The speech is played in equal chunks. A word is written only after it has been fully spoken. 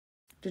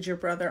Did your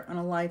brother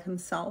unalive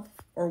himself,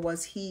 or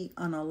was he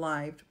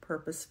unalived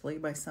purposefully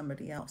by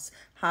somebody else?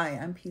 Hi,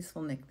 I'm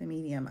Peaceful Nick the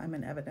Medium. I'm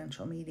an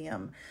evidential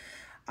medium.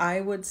 I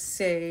would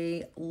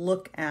say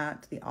look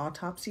at the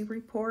autopsy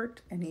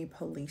report, any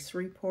police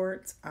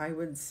reports. I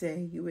would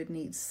say you would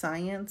need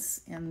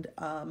science and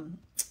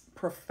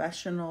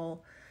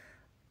professional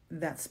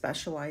that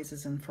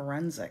specializes in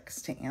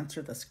forensics to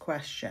answer this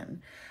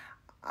question.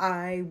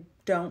 I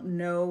don't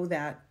know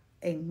that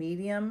a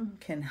medium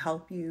can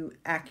help you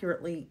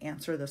accurately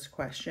answer this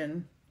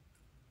question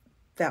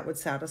that would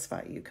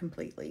satisfy you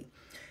completely.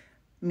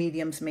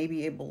 Mediums may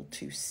be able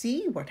to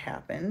see what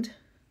happened,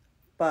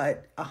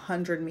 but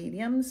 100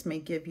 mediums may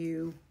give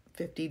you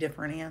 50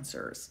 different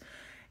answers,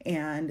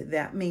 and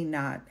that may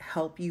not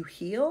help you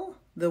heal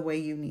the way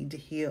you need to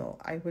heal.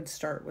 I would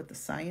start with the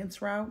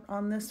science route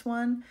on this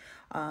one,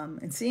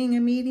 and seeing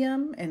a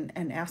medium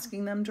and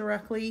asking them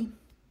directly.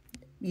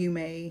 You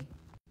may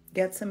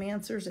get some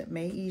answers. It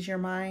may ease your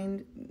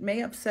mind,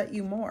 may upset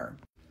you more.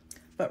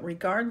 But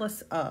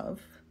regardless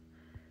of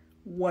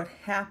what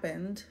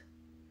happened,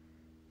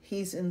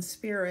 he's in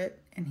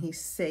spirit and he's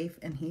safe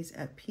and he's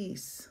at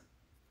peace.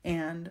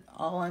 And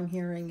all I'm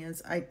hearing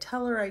is, I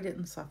tell her I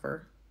didn't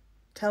suffer.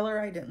 Tell her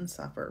I didn't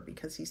suffer,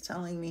 because he's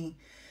telling me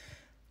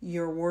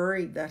you're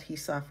worried that he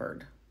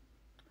suffered.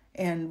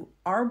 And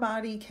our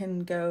body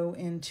can go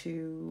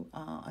into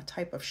a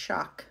type of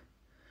shock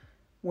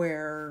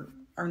where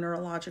our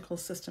neurological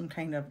system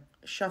kind of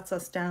shuts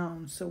us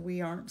down so we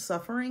aren't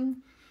suffering.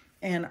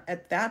 And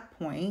at that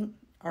point,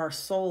 our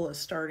soul is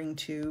starting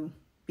to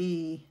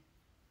be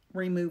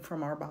removed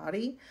from our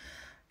body.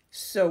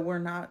 So we're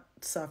not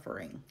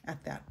suffering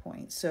at that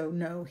point. So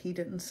no, he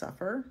didn't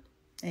suffer,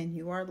 and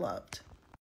you are loved.